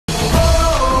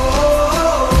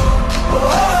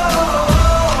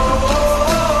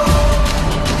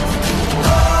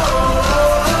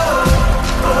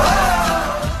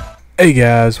Hey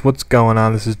guys, what's going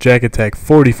on? This is Jacket Tech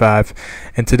 45,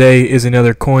 and today is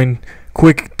another coin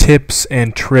quick tips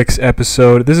and tricks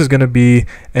episode. This is going to be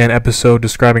an episode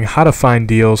describing how to find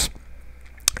deals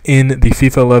in the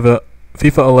FIFA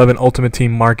 11 Ultimate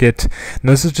Team market. And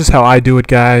this is just how I do it,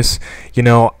 guys. You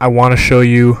know, I want to show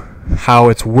you how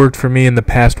it's worked for me in the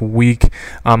past week.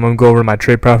 I'm going to go over my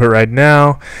trade profit right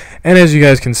now, and as you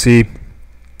guys can see,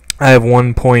 I have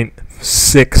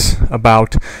 1.6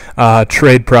 about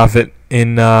trade profit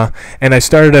in and I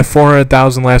started at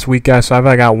 400,000 last week, guys, so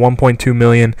I got 1.2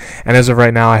 million, and as of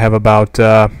right now I have about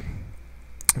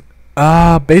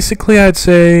basically I'd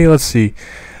say, let's see,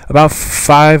 about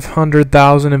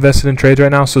 500,000 invested in trades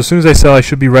right now. So as soon as I sell, I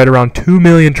should be right around 2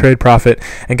 million trade profit.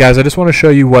 And guys, I just want to show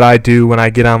you what I do when I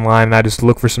get online and I just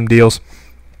look for some deals.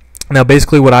 Now,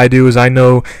 basically what I do is I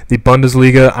know the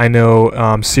Bundesliga, I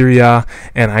know Serie A,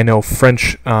 and I know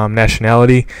French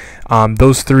nationality.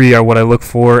 Those three are what I look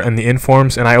for in the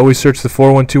informs, and I always search the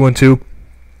 41212.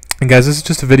 And guys, this is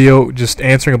just a video just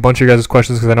answering a bunch of your guys'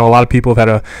 questions, because I know a lot of people have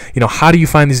had how do you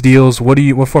find these deals? What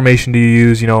formation do you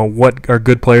use? What are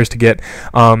good players to get?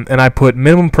 And I put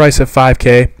minimum price at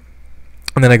 5K,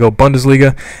 and then I go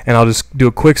Bundesliga, and I'll just do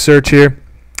a quick search here.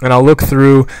 And I'll look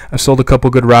through. I've sold a couple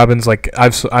good Robins. Like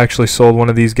I actually sold one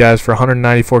of these guys for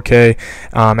 194K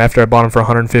after I bought them for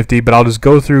 150. But I'll just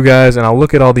go through, guys, and I'll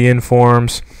look at all the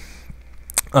informs,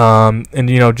 and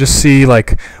just see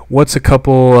like what's a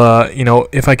couple.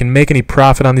 If I can make any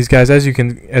profit on these guys. As you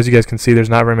guys can see, there's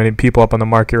not very many people up on the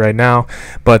market right now.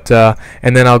 But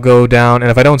and then I'll go down, and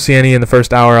if I don't see any in the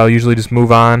first hour, I'll usually just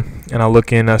move on, and I'll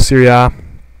look in Serie A.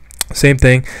 Same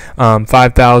thing,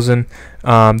 5,000.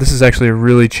 This is actually a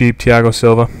really cheap Thiago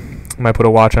Silva. I might put a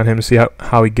watch on him to see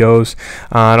how he goes.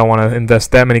 I don't want to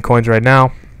invest that many coins right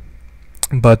now,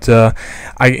 but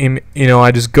I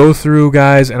just go through,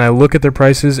 guys, and I look at their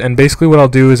prices. And basically, what I'll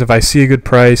do is if I see a good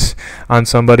price on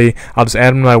somebody, I'll just add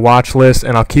them to my watch list,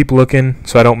 and I'll keep looking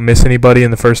so I don't miss anybody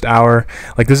in the first hour.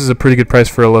 Like this is a pretty good price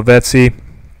for a Lavezzi.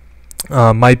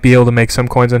 Might be able to make some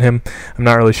coins on him. I'm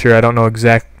not really sure. I don't know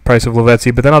exact price of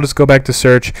Lavezzi, but then I'll just go back to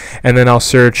search, and then I'll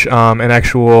search an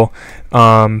actual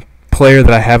player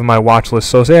that I have in my watch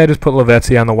list. So say I just put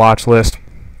Lavezzi on the watch list.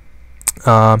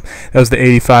 That was the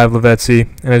 85 Lavezzi,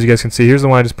 and as you guys can see, here's the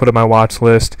one I just put on my watch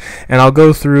list. And I'll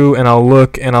go through and I'll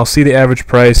look and I'll see the average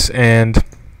price, and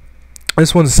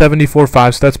this one's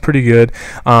 74.5, so that's pretty good.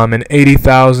 And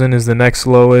 80,000 is the next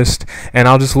lowest. And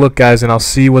I'll just look, guys, and I'll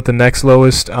see what the next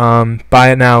lowest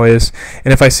buy it now is.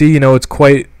 And if I see, it's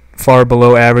quite far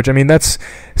below average. I mean, that's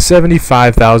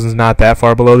 75,000 is not that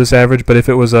far below this average. But if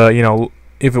it was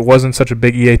if it wasn't such a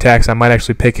big EA tax, I might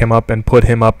actually pick him up and put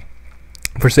him up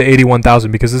for say 81,000,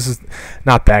 because this is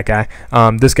not that guy.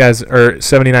 This guy's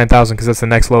 79,000, because that's the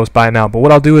next lowest buy it now. But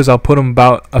what I'll do is I'll put him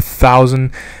about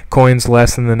 1,000 coins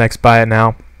less than the next buy it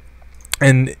now.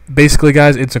 And basically,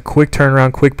 guys, it's a quick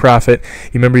turnaround, quick profit.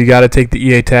 You remember, you got to take the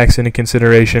EA tax into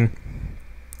consideration.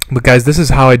 But guys, this is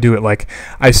how I do it. Like,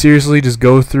 I seriously just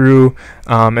go through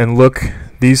and look.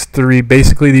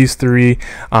 Basically these three.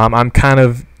 I'm kind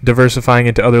of diversifying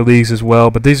into other leagues as well,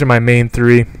 but these are my main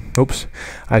three. Oops,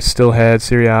 I still had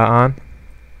Serie A on.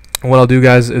 And what I'll do,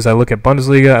 guys, is I look at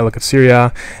Bundesliga, I look at Serie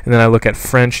A, and then I look at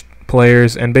French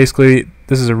players. And basically,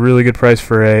 this is a really good price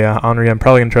for a Henry. I'm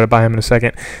probably gonna try to buy him in a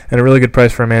second, and a really good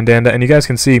price for a Mandanda. And you guys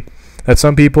can see that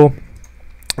some people,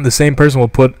 the same person will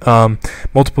put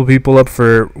multiple people up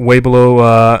for way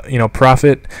below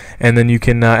profit, and then you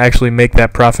can actually make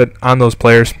that profit on those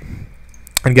players.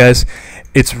 And guys,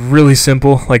 it's really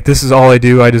simple. Like, this is all I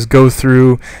do. I just go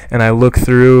through and I look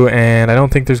through, and I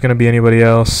don't think there's going to be anybody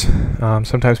else.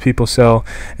 Sometimes people sell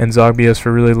Nzogbias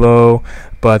for really low,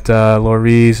 but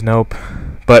Lloris, nope.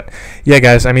 But yeah,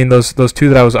 guys, I mean, those two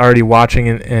that I was already watching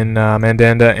in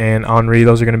Mandanda and Henry,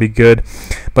 those are going to be good.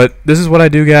 But this is what I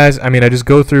do, guys. I mean, I just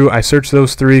go through, I search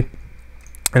those three,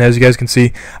 and as you guys can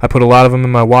see, I put a lot of them in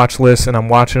my watch list, and I'm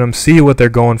watching them, see what they're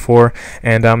going for,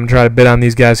 and I'm going to try to bid on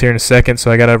these guys here in a second.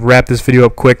 So I got to wrap this video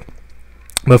up quick.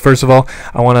 But first of all,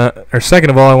 second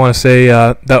of all, I want to say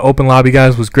that open lobby,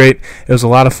 guys, was great. It was a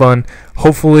lot of fun.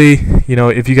 Hopefully,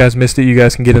 if you guys missed it, you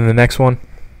guys can get in the next one.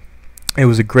 It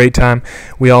was a great time.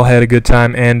 We all had a good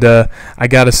time, and I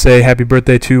gotta say happy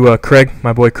birthday to Craig,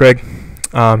 my boy Craig.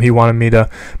 He wanted me to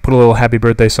put a little happy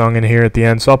birthday song in here at the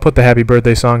end, so I'll put the happy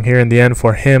birthday song here in the end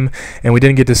for him. And we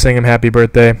didn't get to sing him happy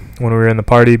birthday when we were in the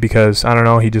party, because I don't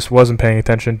know, he just wasn't paying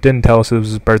attention, didn't tell us it was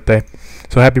his birthday.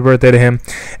 So happy birthday to him.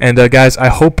 And guys, I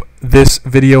hope this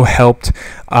video helped.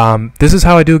 This is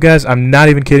how I do, guys. I'm not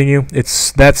even kidding you.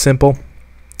 It's that simple.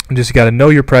 Just got to know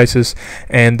your prices,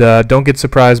 and don't get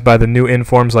surprised by the new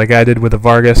informs like I did with the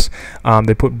Vargas.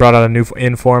 They brought out a new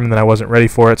inform, and then I wasn't ready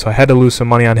for it, so I had to lose some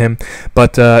money on him.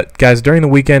 But guys, during the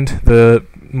weekend, the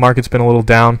market's been a little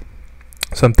down,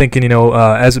 so I'm thinking,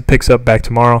 as it picks up back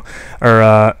tomorrow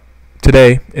or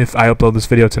today, if I upload this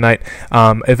video tonight,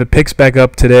 if it picks back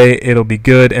up today, it'll be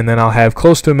good, and then I'll have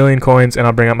close to 1 million coins, and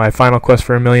I'll bring up my final quest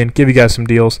for 1 million, give you guys some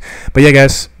deals. But yeah,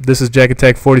 guys, this is Jack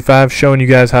Attack 45 showing you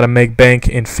guys how to make bank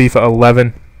in FIFA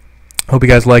 11. Hope you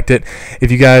guys liked it.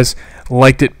 If you guys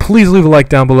liked it, please leave a like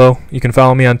down below. You can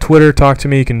follow me on Twitter, talk to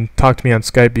me, you can talk to me on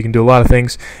Skype, you can do a lot of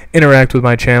things, interact with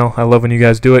my channel. I love when you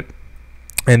guys do it.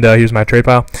 And here's my trade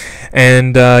pile.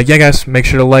 And yeah, guys, make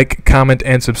sure to like, comment,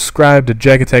 and subscribe to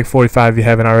Jack Attack 45 if you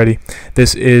haven't already.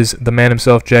 This is the man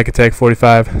himself, Jack Attack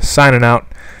 45, signing out.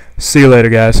 See you later,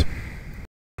 guys.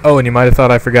 Oh, and you might have thought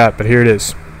I forgot, but here it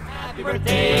is. Happy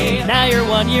birthday, now you're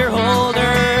 1 year older.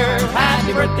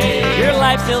 Happy birthday, your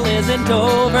life still isn't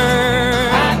over.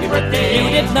 Happy birthday,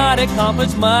 you did not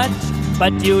accomplish much,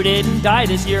 but you didn't die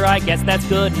this year, I guess that's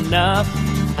good enough.